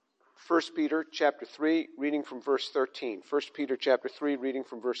1 Peter chapter 3, reading from verse 13. 1 Peter chapter 3, reading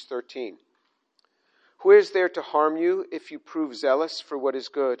from verse 13. Who is there to harm you if you prove zealous for what is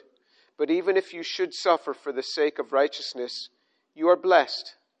good? But even if you should suffer for the sake of righteousness, you are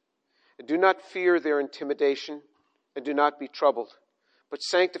blessed. And do not fear their intimidation, and do not be troubled, but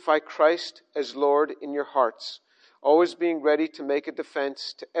sanctify Christ as Lord in your hearts, always being ready to make a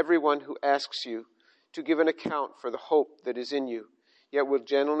defense to everyone who asks you to give an account for the hope that is in you, yet with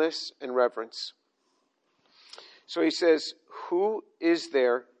gentleness and reverence. So he says, who is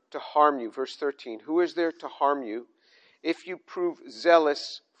there to harm you? Verse 13, who is there to harm you if you prove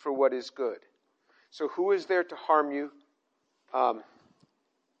zealous for what is good? So who is there to harm you?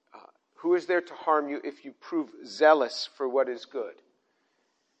 Who is there to harm you if you prove zealous for what is good?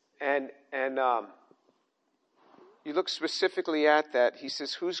 And you look specifically at that. He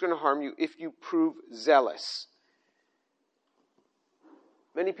says, who's going to harm you if you prove zealous?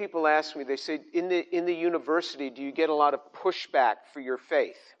 Many people ask me, they say, in the university, do you get a lot of pushback for your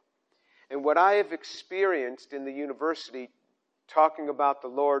faith? And what I have experienced in the university, talking about the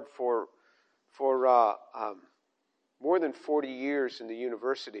Lord for more than 40 years in the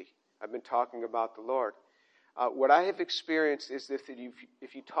university, I've been talking about the Lord. What I have experienced is that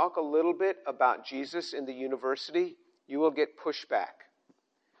if you talk a little bit about Jesus in the university, you will get pushback.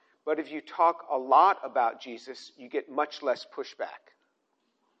 But if you talk a lot about Jesus, you get much less pushback.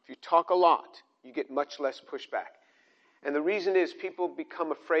 If you talk a lot, you get much less pushback. And the reason is people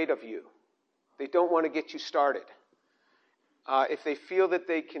become afraid of you. They don't want to get you started. If they feel that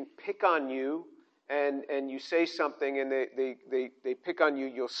they can pick on you and you say something and they pick on you,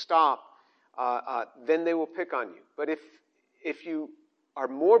 you'll stop, then they will pick on you. But if you are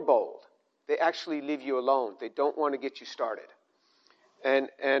more bold, they actually leave you alone. They don't want to get you started. And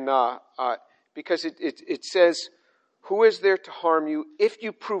because it says, who is there to harm you if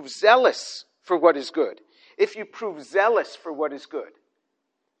you prove zealous for what is good? If you prove zealous for what is good.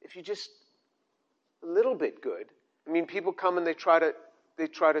 If you just a little bit good. I mean, people come and they try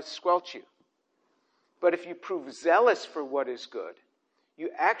to squelch you. But if you prove zealous for what is good,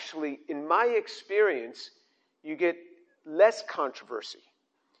 you actually, in my experience, you get less controversy.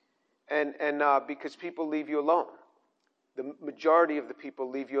 And because people leave you alone. The majority of the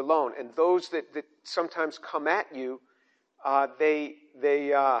people leave you alone. And those that sometimes come at you, they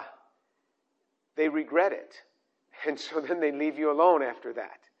regret it. And so then they leave you alone after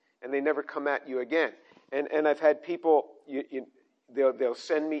that. And they never come at you again. And I've had people, they'll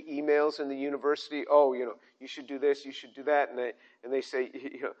send me emails in the university, you should do this, you should do that. And they say,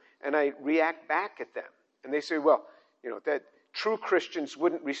 and I react back at them. And they say, that true Christians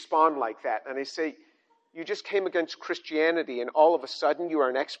wouldn't respond like that. And I say, you just came against Christianity and all of a sudden you are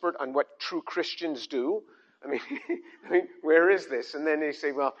an expert on what true Christians do? I mean, where is this? And then they say,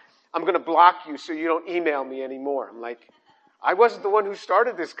 I'm going to block you so you don't email me anymore. I'm like, I wasn't the one who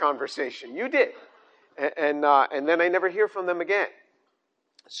started this conversation. You did. And then I never hear from them again.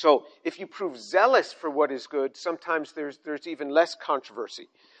 So if you prove zealous for what is good, sometimes there's even less controversy.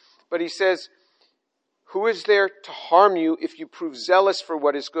 But he says, who is there to harm you if you prove zealous for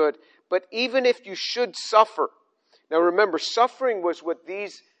what is good? But even if you should suffer. Now remember, suffering was what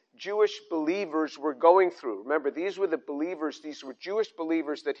these Jewish believers were going through. Remember, these were the believers, these were Jewish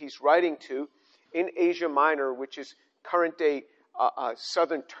believers that he's writing to in Asia Minor, which is current day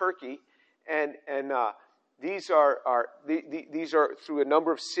southern Turkey. And these are through a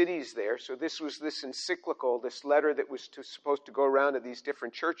number of cities there. So this was this encyclical, this letter that was supposed to go around to these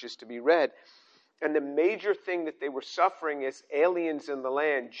different churches to be read. And the major thing that they were suffering as aliens in the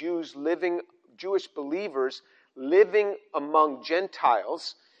land, Jewish believers living among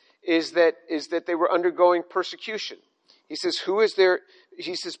Gentiles, is that they were undergoing persecution. He says, who is there?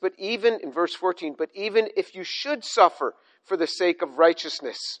 He says, but even, in verse 14, but even if you should suffer for the sake of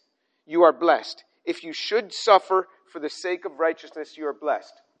righteousness, you are blessed. If you should suffer for the sake of righteousness, you are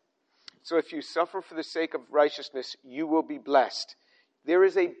blessed. So if you suffer for the sake of righteousness, you will be blessed. There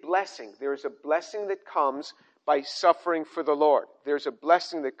is a blessing. There is a blessing that comes by suffering for the Lord. There's a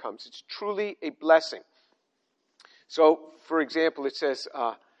blessing that comes. It's truly a blessing. So, for example, it says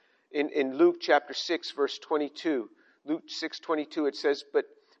in Luke chapter 6, verse 22, Luke 6:22, it says, but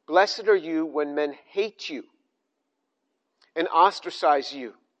blessed are you when men hate you and ostracize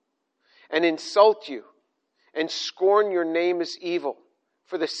you and insult you and scorn your name as evil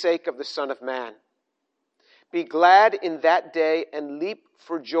for the sake of the Son of Man. Be glad in that day and leap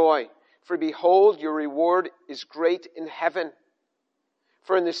for joy, for behold, your reward is great in heaven.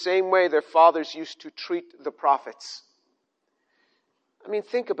 For in the same way their fathers used to treat the prophets. I mean,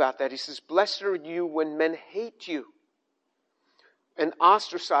 think about that. He says, blessed are you when men hate you. and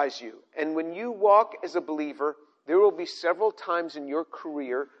ostracize you. And when you walk as a believer, there will be several times in your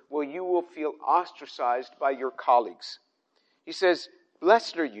career where you will feel ostracized by your colleagues. He says,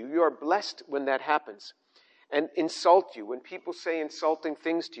 blessed are you. You are blessed when that happens. And insult you. When people say insulting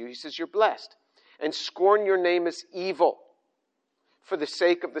things to you, he says, you're blessed. And scorn your name as evil for the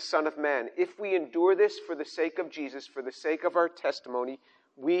sake of the Son of Man. If we endure this for the sake of Jesus, for the sake of our testimony,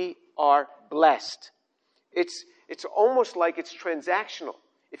 we are blessed. It's almost like it's transactional.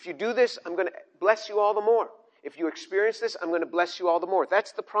 If you do this, I'm going to bless you all the more. If you experience this, I'm going to bless you all the more.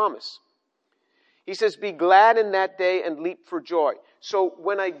 That's the promise. He says, be glad in that day and leap for joy. So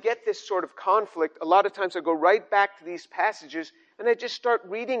when I get this sort of conflict, a lot of times I go right back to these passages and I just start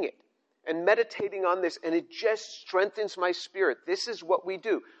reading it and meditating on this, and it just strengthens my spirit. This is what we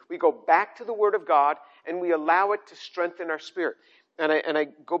do. We go back to the Word of God and we allow it to strengthen our spirit. And I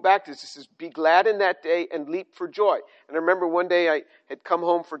go back to this. It says, be glad in that day and leap for joy. And I remember one day I had come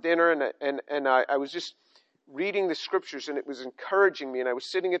home for dinner and I was just reading the scriptures, and it was encouraging me. And I was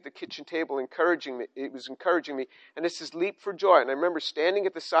sitting at the kitchen table encouraging me. It was encouraging me. And it says, leap for joy. And I remember standing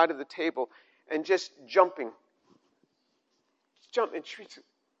at the side of the table and just jumping. And she said,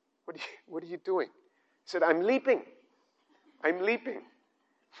 what are you doing? I said, I'm leaping. I'm leaping.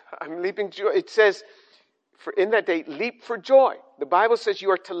 I'm leaping joy. It says, for in that day, leap for joy. The Bible says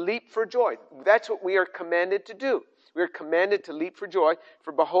you are to leap for joy. That's what we are commanded to do. We are commanded to leap for joy.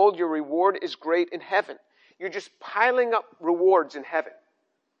 For behold, your reward is great in heaven. You're just piling up rewards in heaven.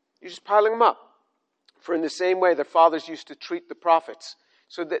 You're just piling them up. For in the same way the fathers used to treat the prophets.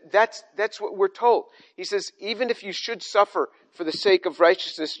 So that's what we're told. He says, even if you should suffer for the sake of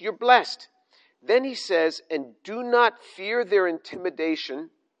righteousness, you're blessed. Then he says, and do not fear their intimidation,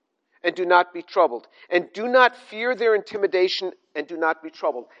 and do not be troubled. And do not fear their intimidation, and do not be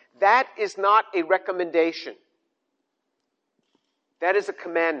troubled. That is not a recommendation. That is a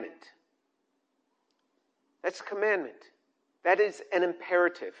commandment. That's a commandment. That is an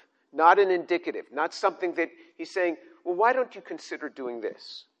imperative, not an indicative, not something that he's saying, well, why don't you consider doing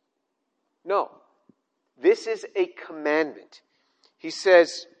this? No. This is a commandment. He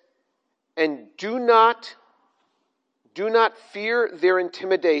says, and do not fear their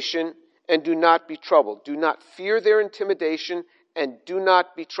intimidation and do not be troubled. Do not fear their intimidation and do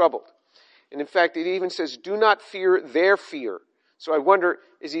not be troubled. And in fact, it even says, do not fear their fear. So I wonder,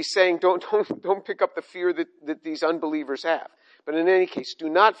 is he saying, don't pick up the fear that these unbelievers have? But in any case, do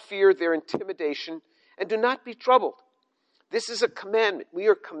not fear their intimidation and do not be troubled. This is a commandment. We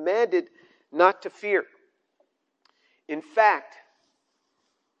are commanded not to fear. In fact,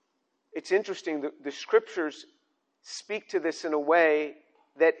 it's interesting, the scriptures speak to this in a way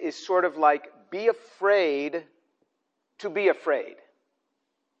that is sort of like, be afraid to be afraid.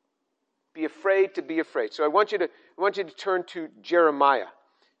 Be afraid to be afraid. So I want you to turn to Jeremiah.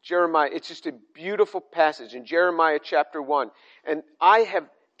 Jeremiah, it's just a beautiful passage in Jeremiah chapter 1. And I have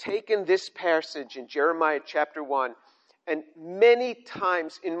taken this passage in Jeremiah chapter 1, and many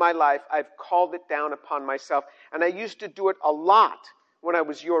times in my life I've called it down upon myself. And I used to do it a lot when I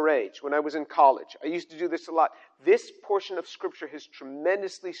was your age, when I was in college. I used to do this a lot. This portion of Scripture has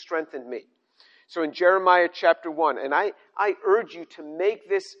tremendously strengthened me. So in Jeremiah chapter 1, and I urge you to make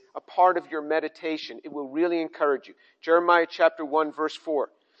this a part of your meditation. It will really encourage you. Jeremiah chapter 1, verse 4.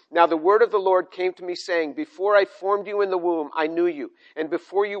 Now the word of the Lord came to me saying, before I formed you in the womb, I knew you. And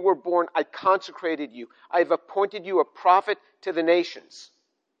before you were born, I consecrated you. I have appointed you a prophet to the nations.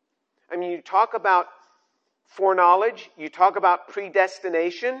 I mean, you talk about foreknowledge. You talk about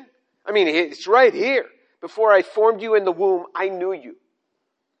predestination. I mean, it's right here. Before I formed you in the womb, I knew you.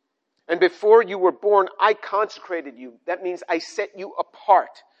 And before you were born, I consecrated you. That means I set you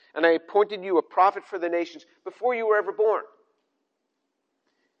apart. And I appointed you a prophet for the nations before you were ever born.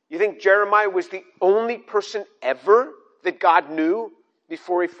 You think Jeremiah was the only person ever that God knew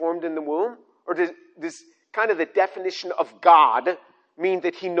before he formed in the womb? Or does this kind of the definition of God mean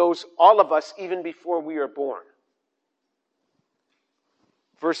that he knows all of us even before we are born?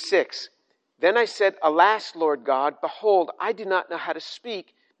 Verse 6. Then I said, alas, Lord God, behold, I do not know how to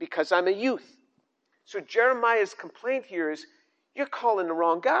speak because I'm a youth. So Jeremiah's complaint here is, you're calling the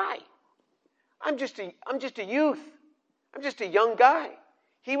wrong guy. I'm just a youth. I'm just a young guy.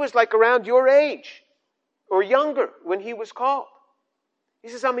 He was like around your age or younger when he was called. He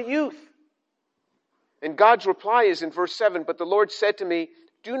says, I'm a youth. And God's reply is in verse 7, but the Lord said to me,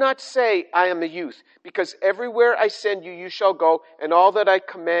 do not say I am a youth, because everywhere I send you, you shall go, and all that I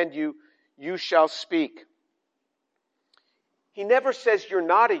command you, you shall speak. He never says you're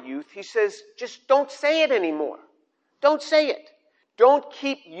not a youth. He says, just don't say it anymore. Don't say it. Don't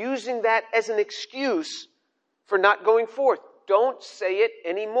keep using that as an excuse for not going forth. don't say it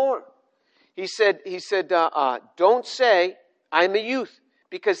anymore. He said, don't say, I'm a youth,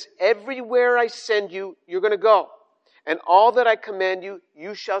 because everywhere I send you, you're going to go. And all that I command you,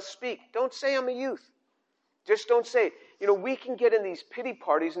 you shall speak. Don't say I'm a youth. Just don't say it. We can get in these pity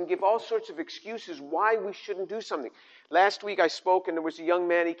parties and give all sorts of excuses why we shouldn't do something. Last week I spoke and there was a young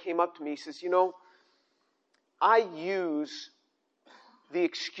man, he came up to me, he says, I use the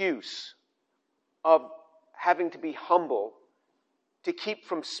excuse of having to be humble to keep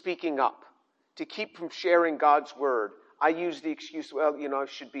from speaking up, to keep from sharing God's word. I use the excuse, I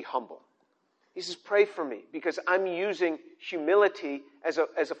should be humble. He says, pray for me, because I'm using humility as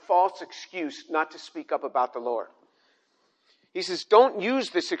a false excuse not to speak up about the Lord. He says, don't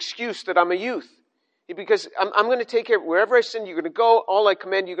use this excuse that I'm a youth, because I'm going to take care of it. Wherever I send you, you're going to go. All I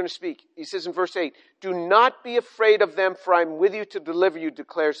command you, you're going to speak. He says in verse 8, do not be afraid of them, for I'm with you to deliver you,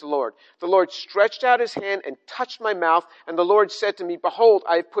 declares the Lord. The Lord stretched out his hand and touched my mouth, and the Lord said to me, behold,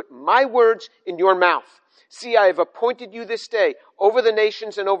 I have put my words in your mouth. See, I have appointed you this day over the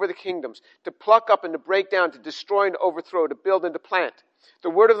nations and over the kingdoms, to pluck up and to break down, to destroy and overthrow, to build and to plant. The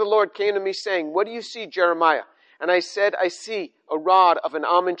word of the Lord came to me, saying, what do you see, Jeremiah? And I said, I see a rod of an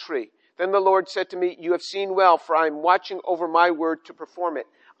almond tree. Then the Lord said to me, you have seen well, for I am watching over my word to perform it.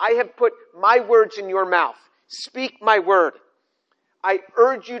 I have put my words in your mouth. Speak my word. I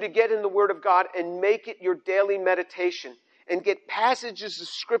urge you to get in the word of God and make it your daily meditation, and get passages of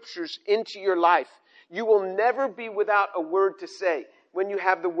scriptures into your life. You will never be without a word to say when you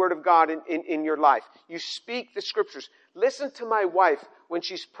have the word of God in your life. You speak the scriptures. Listen to my wife when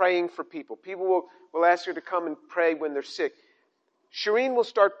she's praying for people. People will ask her to come and pray when they're sick. Shireen will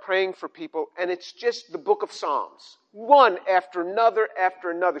start praying for people, and it's just the book of Psalms. One after another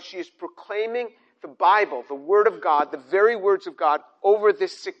after another. She is proclaiming the Bible, the Word of God, the very words of God, over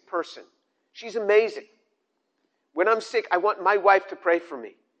this sick person. She's amazing. When I'm sick, I want my wife to pray for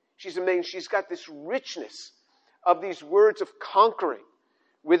me. She's amazing. She's got this richness of these words of conquering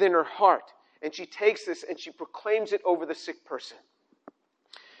within her heart. And she takes this and she proclaims it over the sick person.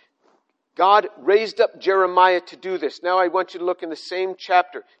 God raised up Jeremiah to do this. Now I want you to look in the same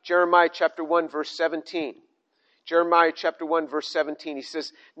chapter, Jeremiah chapter 1, verse 17. Jeremiah chapter 1, verse 17. He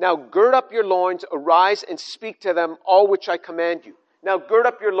says, now gird up your loins, arise and speak to them all which I command you. Now gird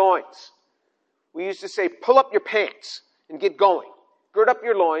up your loins. We used to say, pull up your pants and get going. Gird up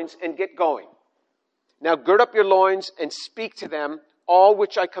your loins and get going. Now gird up your loins and speak to them all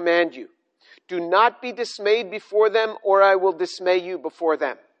which I command you. Do not be dismayed before them, or I will dismay you before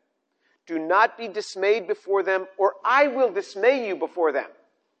them. Do not be dismayed before them, or I will dismay you before them.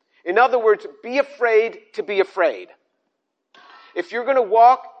 In other words, be afraid to be afraid. If you're going to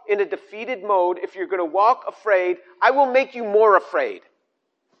walk in a defeated mode, if you're going to walk afraid, I will make you more afraid.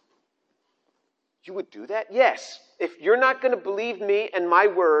 You would do that? Yes. If you're not going to believe me and my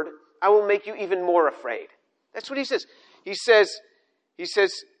word, I will make you even more afraid. That's what he says. He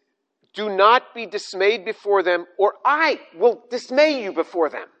says, do not be dismayed before them, or I will dismay you before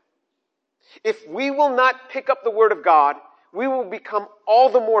them. If we will not pick up the word of God, we will become all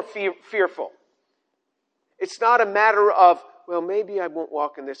the more fearful. It's not a matter of, well, maybe I won't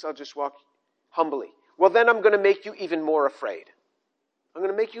walk in this, I'll just walk humbly. Well, then I'm going to make you even more afraid. I'm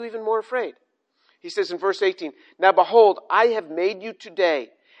going to make you even more afraid. He says in verse 18, now behold, I have made you today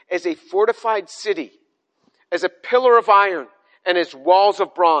as a fortified city, as a pillar of iron, and as walls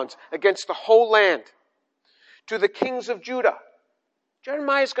of bronze against the whole land. To the kings of Judah.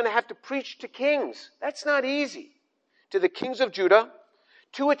 Jeremiah is going to have to preach to kings. That's not easy. To the kings of Judah,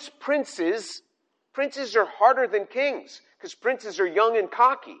 to its princes. Princes are harder than kings because princes are young and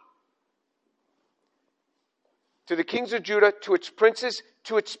cocky. To the kings of Judah, to its princes,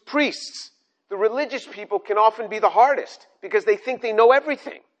 to its priests. The religious people can often be the hardest because they think they know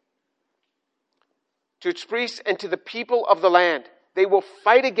everything. To its priests and to the people of the land. They will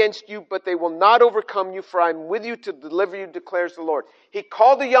fight against you, but they will not overcome you, for I am with you to deliver you, declares the Lord. He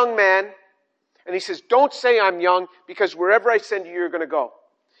called a young man, and he says, don't say I'm young, because wherever I send you, you're going to go.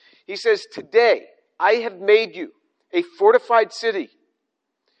 He says, today I have made you a fortified city,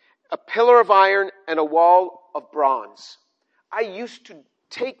 a pillar of iron, and a wall of bronze. I used to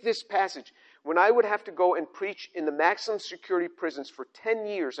take this passage. When I would have to go and preach in the maximum security prisons for 10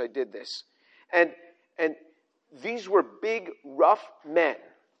 years, I did this. And these were big, rough men.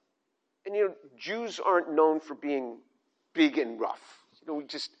 And, Jews aren't known for being big and rough.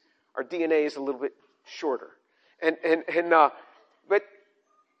 Our DNA is a little bit shorter. But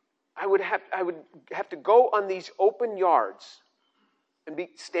I would have to go on these open yards and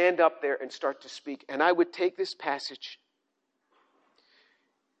stand up there and start to speak. And I would take this passage.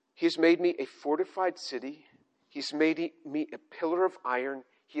 He has made me a fortified city. He's made me a pillar of iron.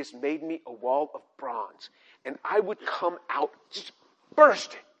 He has made me a wall of bronze. And I would come out just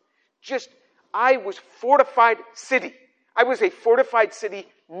bursting. I was fortified city. I was a fortified city.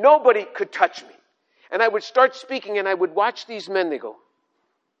 Nobody could touch me. And I would start speaking, and I would watch these men.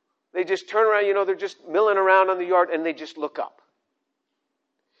 They just turn around, they're just milling around on the yard, and they just look up.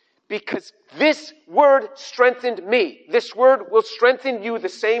 Because this word strengthened me. This word will strengthen you the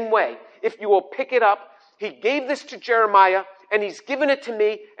same way. If you will pick it up, he gave this to Jeremiah, and he's given it to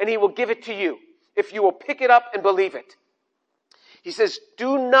me, and he will give it to you. If you will pick it up and believe it. He says,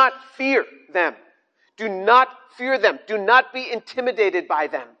 do not fear them. Do not fear them. Do not be intimidated by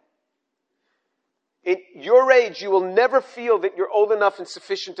them. In your age, you will never feel that you're old enough and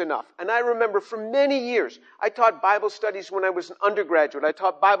sufficient enough. And I remember for many years, I taught Bible studies when I was an undergraduate. I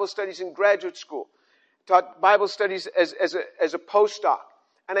taught Bible studies in graduate school. I taught Bible studies as a postdoc.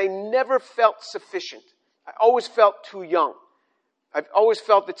 And I never felt sufficient. I always felt too young. I've always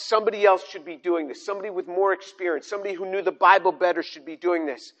felt that somebody else should be doing this. Somebody with more experience. Somebody who knew the Bible better should be doing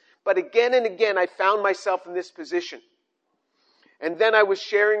this. But again and again, I found myself in this position. And then I was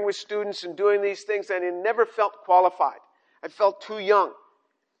sharing with students and doing these things, and I never felt qualified. I felt too young.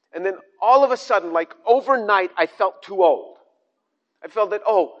 And then all of a sudden, like overnight, I felt too old. I felt that,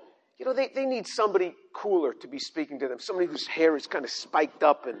 they need somebody cooler to be speaking to them. Somebody whose hair is kind of spiked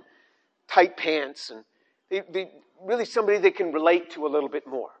up and tight pants. And they really somebody they can relate to a little bit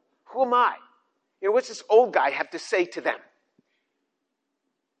more. Who am I? What's this old guy have to say to them?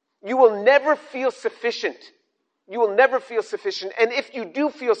 You will never feel sufficient. You will never feel sufficient. And if you do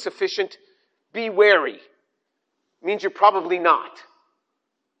feel sufficient, be wary. It means you're probably not.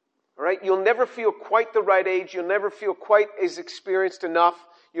 All right? You'll never feel quite the right age. You'll never feel quite as experienced enough.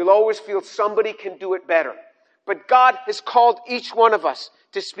 You'll always feel somebody can do it better. But God has called each one of us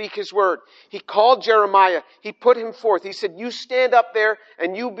to speak his word. He called Jeremiah. He put him forth. He said, you stand up there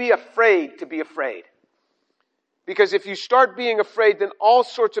and you be afraid to be afraid. Because if you start being afraid, then all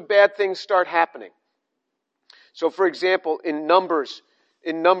sorts of bad things start happening. So, for example, in Numbers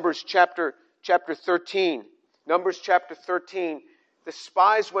chapter 13, the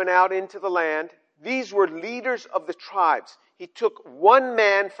spies went out into the land. These were leaders of the tribes. He took one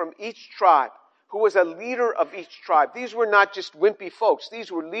man from each tribe who was a leader of each tribe. These were not just wimpy folks.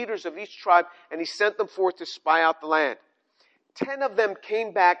 These were leaders of each tribe, and he sent them forth to spy out the land. 10 of them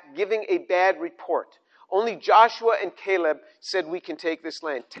came back giving a bad report. Only Joshua and Caleb said, we can take this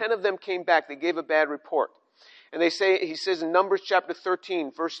land. 10 of them came back. They gave a bad report. And he says in Numbers chapter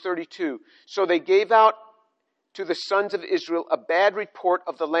 13, verse 32, so they gave out to the sons of Israel a bad report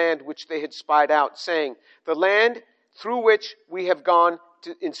of the land which they had spied out, saying, the land through which we have gone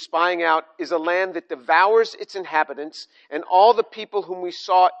in spying out is a land that devours its inhabitants, and all the people whom we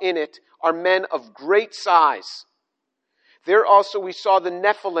saw in it are men of great size. There also we saw the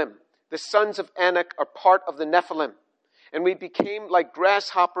Nephilim. The sons of Anak are part of the Nephilim. And we became like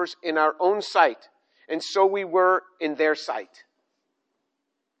grasshoppers in our own sight, and so we were in their sight.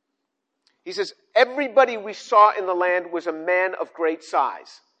 He says, everybody we saw in the land was a man of great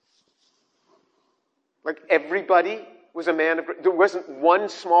size. Like everybody was a man of great... There wasn't one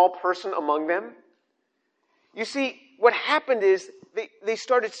small person among them. You see, what happened is they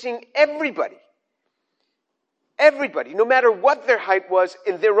started seeing everybody. Everybody, no matter what their height was,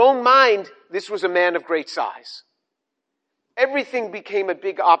 in their own mind, this was a man of great size. Everything became a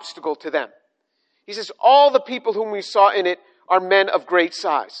big obstacle to them. He says, all the people whom we saw in it are men of great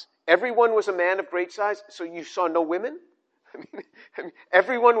size. Everyone was a man of great size, so you saw no women? I mean,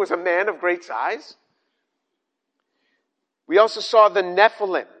 everyone was a man of great size. We also saw the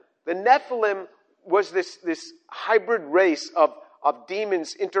Nephilim. The Nephilim was this hybrid race of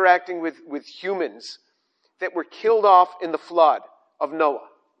demons interacting with humans that were killed off in the flood of Noah.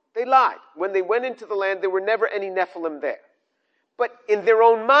 They lied. When they went into the land, there were never any Nephilim there. But in their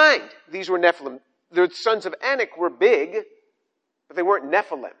own mind, these were Nephilim. The sons of Anak were big, but they weren't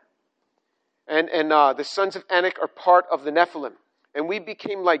Nephilim. And the sons of Anak are part of the Nephilim. And we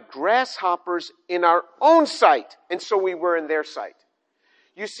became like grasshoppers in our own sight, and so we were in their sight.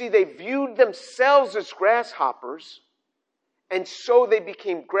 You see, they viewed themselves as grasshoppers, and so they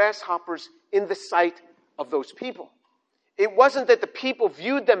became grasshoppers in the sight of those people. It wasn't that the people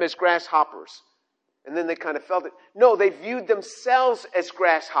viewed them as grasshoppers, and then they kind of felt it. No, they viewed themselves as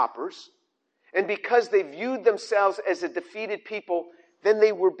grasshoppers, and because they viewed themselves as a defeated people, then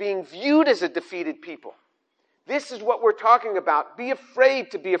they were being viewed as a defeated people. This is what we're talking about. Be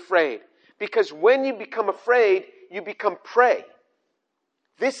afraid to be afraid. Because when you become afraid, you become prey.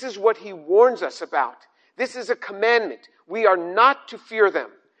 This is what he warns us about. This is a commandment. We are not to fear them,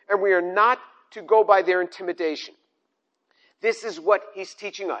 and we are not to go by their intimidation. This is what he's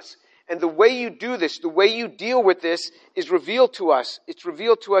teaching us. And the way you do this, the way you deal with this is revealed to us. It's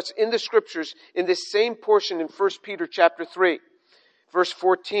revealed to us in the scriptures in this same portion in 1 Peter chapter 3, verse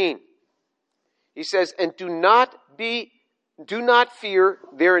 14. He says, and do not fear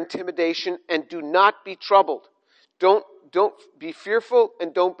their intimidation and do not be troubled. Don't be fearful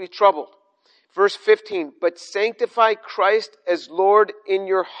and don't be troubled. Verse 15, but sanctify Christ as Lord in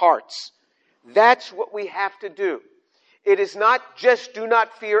your hearts. That's what we have to do. It is not just do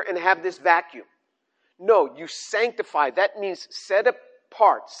not fear and have this vacuum. No, you sanctify. That means set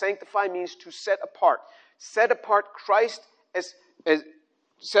apart. Sanctify means to set apart. Set apart Christ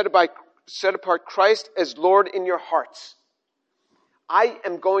set apart Christ as Lord in your hearts. I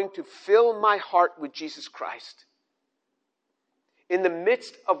am going to fill my heart with Jesus Christ. In the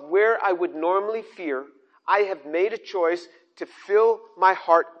midst of where I would normally fear, I have made a choice to fill my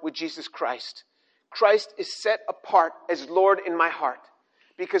heart with Jesus Christ. Christ is set apart as Lord in my heart.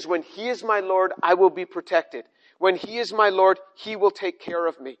 Because when He is my Lord, I will be protected. When He is my Lord, He will take care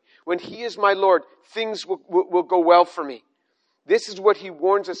of me. When He is my Lord, things will go well for me. This is what He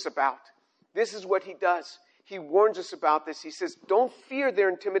warns us about. This is what He does. He warns us about this. He says, don't fear their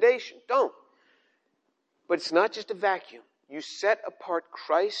intimidation. Don't. But it's not just a vacuum. You set apart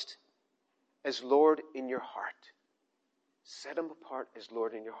Christ as Lord in your heart. Set Him apart as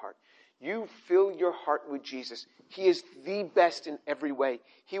Lord in your heart. You fill your heart with Jesus. He is the best in every way.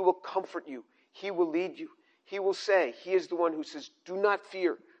 He will comfort you. He will lead you. He will say, He is the one who says, do not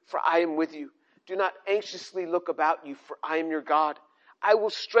fear, for I am with you. Do not anxiously look about you, for I am your God. I will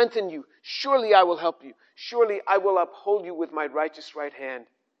strengthen you. Surely I will help you. Surely I will uphold you with my righteous right hand.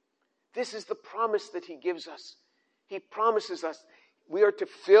 This is the promise that He gives us. He promises us we are to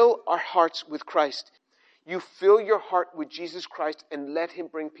fill our hearts with Christ. You fill your heart with Jesus Christ and let Him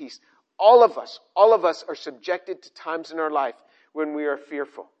bring peace. All of us are subjected to times in our life when we are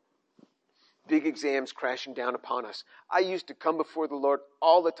fearful. Big exams crashing down upon us. I used to come before the Lord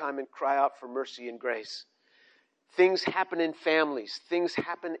all the time and cry out for mercy and grace. Things happen in families. Things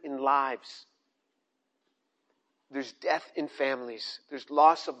happen in lives. There's death in families. There's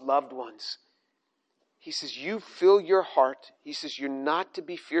loss of loved ones. He says, you fill your heart. He says, you're not to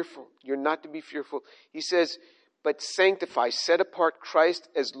be fearful. You're not to be fearful. He says, but sanctify, set apart Christ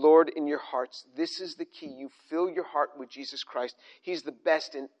as Lord in your hearts. This is the key. You fill your heart with Jesus Christ. He's the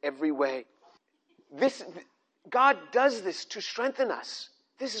best in every way. God does this to strengthen us.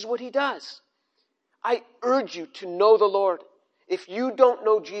 This is what He does. I urge you to know the Lord. If you don't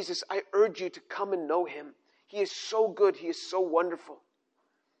know Jesus, I urge you to come and know Him. He is so good. He is so wonderful.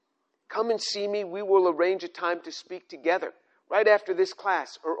 Come and see me. We will arrange a time to speak together. Right after this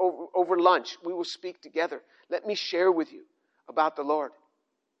class or over lunch, we will speak together. Let me share with you about the Lord.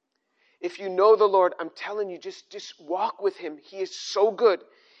 If you know the Lord, I'm telling you, just walk with Him. He is so good.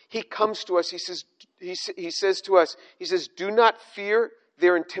 He comes to us. He says to us, do not fear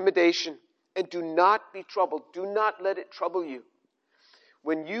their intimidation and do not be troubled. Do not let it trouble you.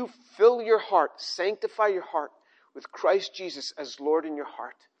 When you fill your heart, sanctify your heart with Christ Jesus as Lord in your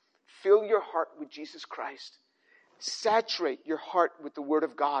heart. Fill your heart with Jesus Christ. Saturate your heart with the Word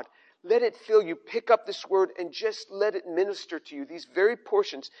of God. Let it fill you. Pick up this Word and just let it minister to you. These very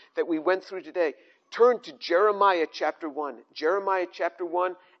portions that we went through today. Turn to Jeremiah chapter 1. Jeremiah chapter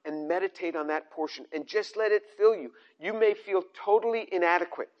 1 and meditate on that portion and just let it fill you. You may feel totally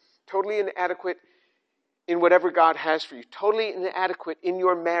inadequate in whatever God has for you. Totally inadequate in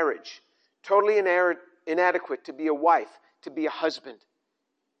your marriage. Totally inadequate to be a wife, to be a husband.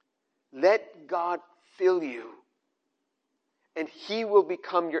 Let God fill you, and He will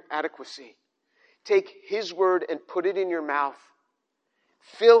become your adequacy. Take His word and put it in your mouth.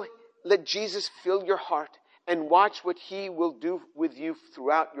 Let Jesus fill your heart, and watch what He will do with you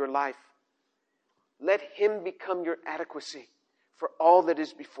throughout your life. Let Him become your adequacy for all that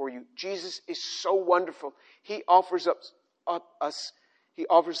is before you. Jesus is so wonderful. He offers us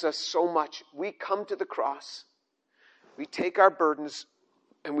so much. We come to the cross. We take our burdens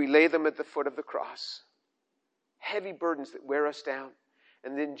and we lay them at the foot of the cross. Heavy burdens that wear us down.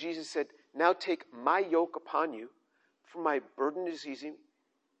 And then Jesus said, now take my yoke upon you, for my burden is easy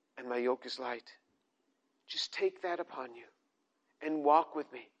and my yoke is light. Just take that upon you and walk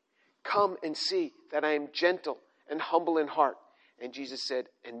with me. Come and see that I am gentle and humble in heart. And Jesus said,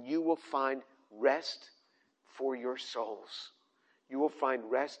 and you will find rest for your souls. You will find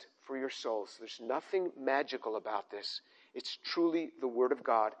rest for your souls. There's nothing magical about this. It's truly the Word of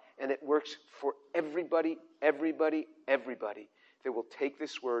God, and it works for everybody that will take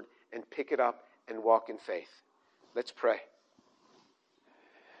this Word and pick it up and walk in faith. Let's pray.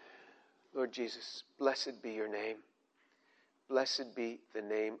 Lord Jesus, blessed be your name. Blessed be the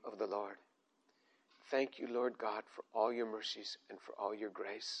name of the Lord. Thank you, Lord God, for all your mercies and for all your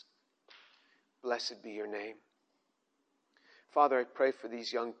grace. Blessed be your name. Father, I pray for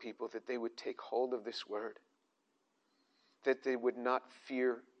these young people that they would take hold of this word, that they would not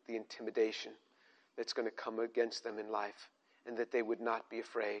fear the intimidation that's going to come against them in life, and that they would not be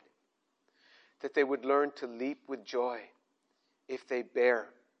afraid, that they would learn to leap with joy if they bear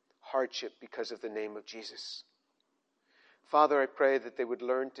hardship because of the name of Jesus. Father, I pray that they would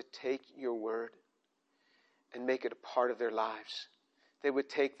learn to take your word and make it a part of their lives. They would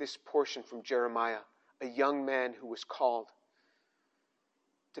take this portion from Jeremiah, a young man who was called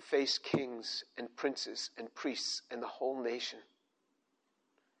to face kings and princes and priests and the whole nation.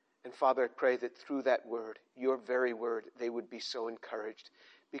 And Father, I pray that through that word, your very word, they would be so encouraged,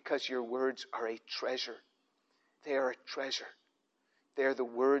 because your words are a treasure. They are a treasure. They are the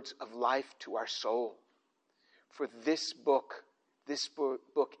words of life to our soul. For this book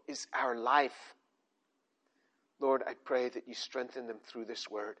is our life. Lord, I pray that you strengthen them through this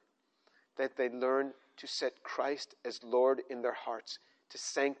word, that they learn to set Christ as Lord in their hearts, to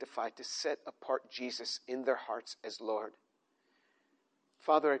sanctify, to set apart Jesus in their hearts as Lord.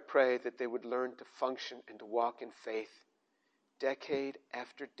 Father, I pray that they would learn to function and to walk in faith, decade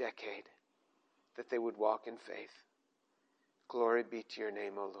after decade, that they would walk in faith. Glory be to your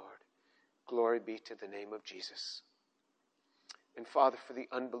name, O Lord. Glory be to the name of Jesus. And Father, for the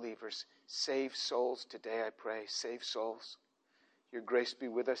unbelievers, save souls today, I pray. Save souls. Your grace be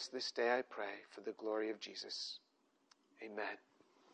with us this day, I pray, for the glory of Jesus. Amen.